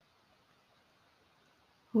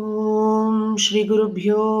Om Shri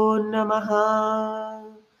Gurubhyo Namaha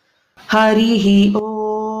Harihi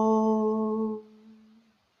Om.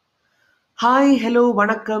 Hi, hello,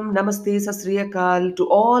 vanakkam, namaste, sasriyakal to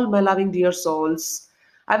all my loving dear souls.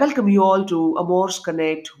 I welcome you all to Amor's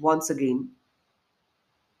Connect once again.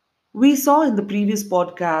 We saw in the previous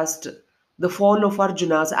podcast the fall of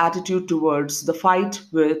Arjuna's attitude towards the fight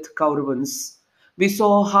with Kauravans. We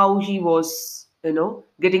saw how he was,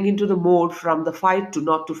 getting into the mode from the fight to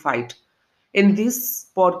not to fight. In this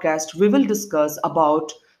podcast, we will discuss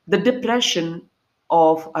about the depression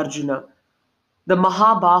of Arjuna. The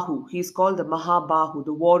Mahabahu, he is called the Mahabahu,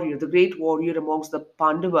 the warrior, the great warrior amongst the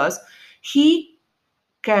Pandavas. He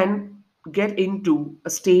can get into a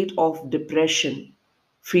state of depression,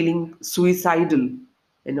 feeling suicidal,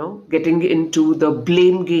 getting into the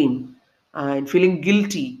blame game and feeling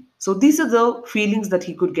guilty. So these are the feelings that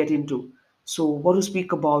he could get into. So what to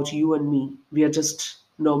speak about you and me? We are just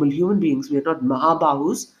normal human beings. We are not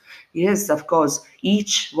Mahabahus. Yes, of course,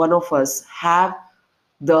 each one of us have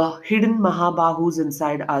the hidden Mahabahus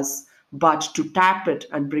inside us, but to tap it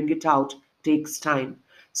and bring it out takes time.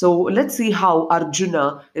 So let's see how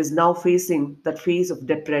Arjuna is now facing that phase of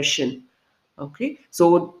depression. Okay,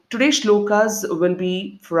 so today's shlokas will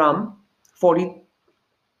be from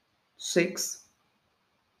 46,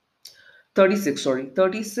 36, sorry,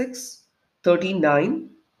 36, 39,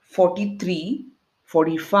 43,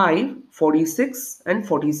 45, 46, and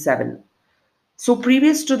 47. So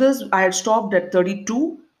previous to this, I had stopped at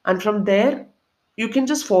 32, and from there, you can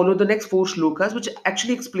just follow the next four shlokas, which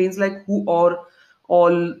actually explains like who or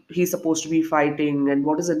all he's supposed to be fighting and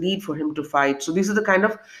what is the need for him to fight. So these are the kind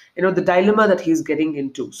of the dilemma that he's getting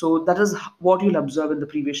into. So that is what you'll observe in the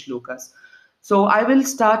previous shlokas. So I will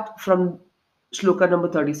start from shloka number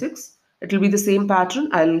 36. It will be the same pattern.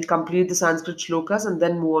 I'll complete the Sanskrit shlokas and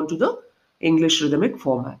then move on to the English rhythmic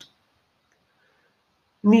format.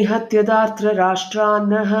 निहत्यदार्त्र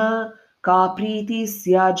राष्ट्रान्नः का प्रीति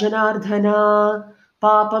स्या जनार्दना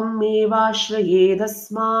पापं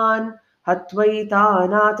मेवाश्रयेदस्मान्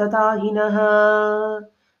हत्वैतानातताहिनः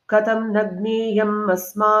कथं न ज्ञेयम्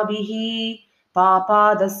अस्माभिः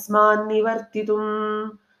पापादस्मान् निवर्तितुं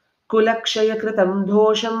कुलक्षयकृतं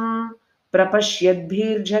दोषं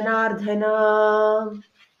प्रपश्यद्भिर्जनार्दना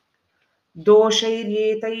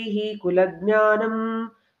दोषैर्येतैः कुलज्ञानं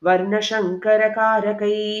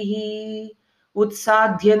वर्णशङ्करकारकैः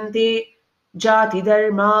उत्साद्यन्ते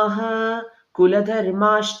जातिधर्माः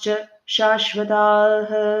कुलधर्माश्च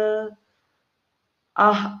शाश्वताः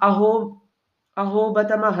अहो अहो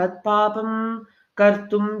बत महत्पापं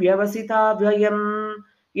कर्तुं व्यवसिता व्ययं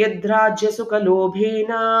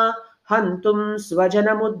यद्राज्यसुखलोभेन हन्तुं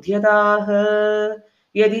स्वजनमुद्यताः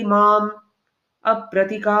यदि माम्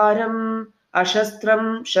अप्रतिकारम् अशस्त्रं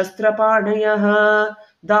शस्त्रपाणयः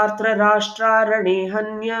धार्तराष्ट्रारणे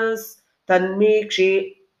हन्यस्तन्मे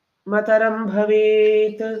क्षेमतरं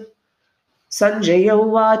भवेत् सञ्जय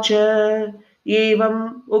उवाच एवम्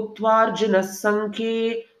उक्त्वार्जुनः सङ्ख्ये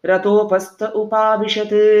रथोपस्थ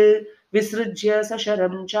उपाविशत् विसृज्य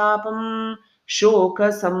सशरं चापं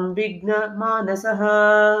शोकसंविघ्नमानसः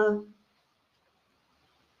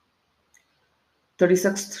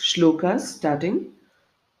 36th shloka starting.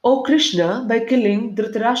 O Krishna, by killing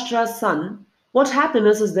Dhritarashtra's son, what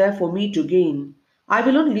happiness is there for me to gain? I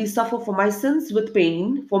will only suffer for my sins with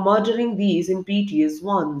pain for murdering these impetuous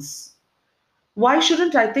ones. Why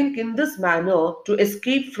shouldn't I think in this manner to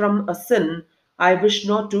escape from a sin I wish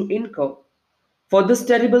not to incur? For this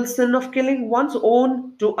terrible sin of killing one's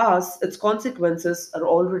own to us, its consequences are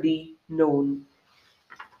already known.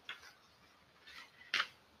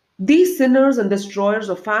 These sinners and destroyers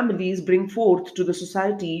of families bring forth to the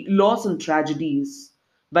society loss and tragedies.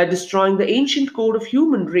 By destroying the ancient code of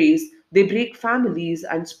human race, they break families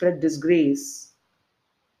and spread disgrace.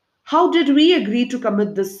 How did we agree to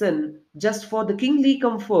commit this sin just for the kingly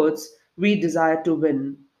comforts we desire to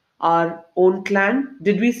win? Our own clan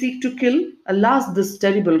did we seek to kill? Alas, this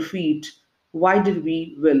terrible feat. Why did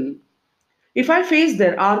we will? If I face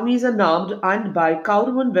their armies unarmed and by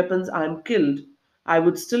Kauravan weapons I am killed, I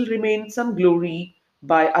would still remain some glory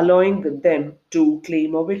by allowing them to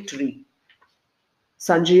claim a victory.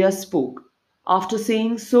 Sanjaya spoke. After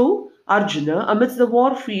saying so, Arjuna, amidst the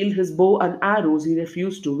war field, his bow and arrows he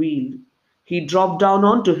refused to wield. He dropped down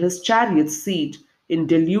onto his chariot's seat. In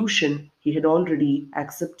delusion, he had already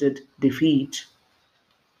accepted defeat.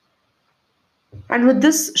 And with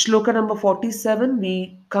this shloka number 47,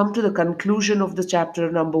 we come to the conclusion of the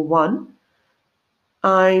chapter number 1.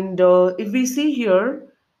 And if we see here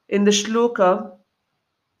in the shloka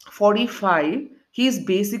 45, he is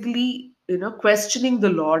basically, questioning the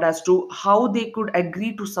Lord as to how they could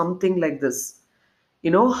agree to something like this.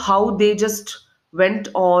 How they just went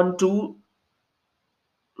on to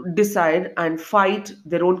decide and fight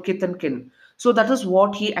their own kith and kin. So that is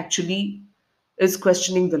what he actually is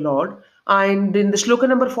questioning the Lord. And in the shloka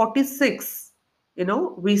number 46,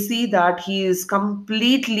 we see that he is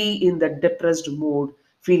completely in the depressed mode,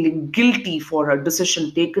 feeling guilty for a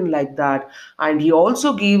decision taken like that. And he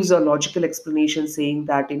also gives a logical explanation saying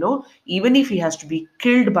that, even if he has to be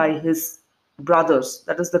killed by his brothers,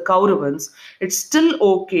 that is the Kauravans, it's still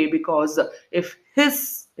okay, because if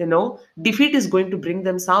his defeat is going to bring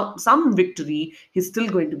them some victory, he's still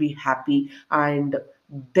going to be happy. And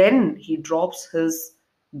then he drops his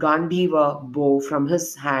Gandiva bow from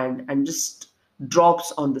his hand and just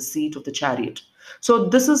drops on the seat of the chariot. So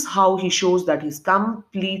this is how he shows that he's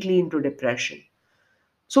completely into depression.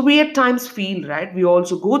 So we at times feel, right, we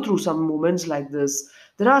also go through some moments like this.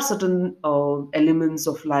 There are certain elements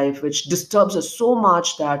of life which disturbs us so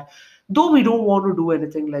much that though we don't want to do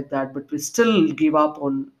anything like that, but we still give up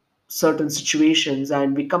on certain situations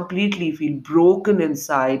and we completely feel broken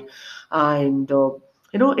inside. And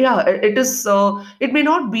yeah, it may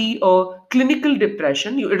not be a clinical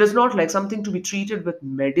depression. It is not like something to be treated with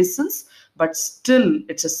medicines, but still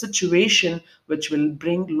it's a situation which will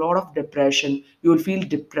bring a lot of depression. You will feel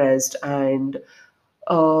depressed. And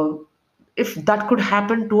uh, if that could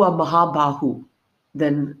happen to a Mahabahu,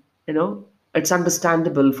 then, it's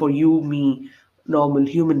understandable for you, me, normal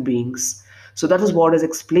human beings. So that is what is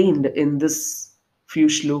explained in this few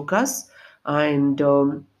shlokas. And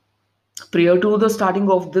prior to the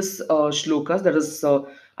starting of this shlokas, that is,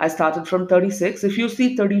 I started from 36. If you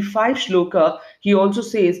see 35 shloka, he also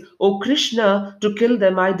says, O Krishna, to kill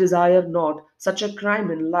them I desire not. Such a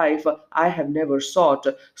crime in life I have never sought.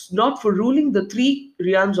 Not for ruling the three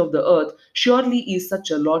realms of the earth, surely is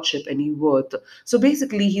such a lordship any worth. So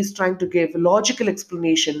basically, he's trying to give logical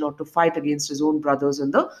explanation not to fight against his own brothers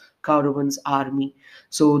in the Kauravans army.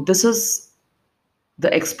 So this is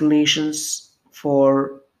the explanations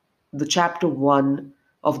for the chapter 1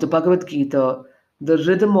 of the Bhagavad Gita, The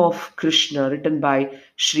Rhythm of Krishna, written by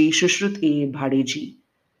Sri Shushruth A. Bhadeji.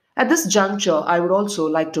 At this juncture, I would also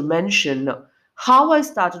like to mention how I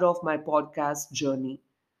started off my podcast journey.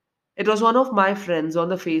 It was one of my friends on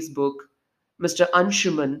the Facebook, Mr.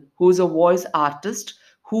 Anshuman, who is a voice artist,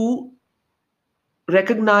 who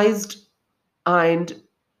recognized and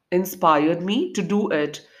inspired me to do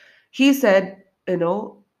it. He said,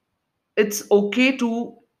 it's okay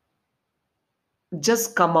to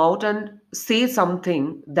just come out and say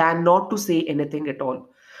something than not to say anything at all.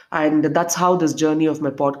 And that's how this journey of my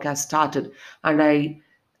podcast started. And I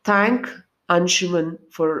thank Anshuman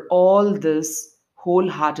for all this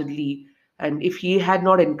wholeheartedly. And if he had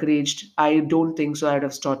not encouraged, I don't think so I'd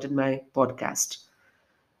have started my podcast.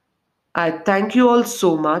 I thank you all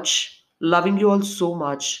so much, loving you all so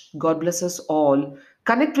much. God bless us all.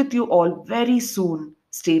 Connect with you all very soon.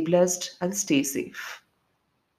 Stay blessed and stay safe.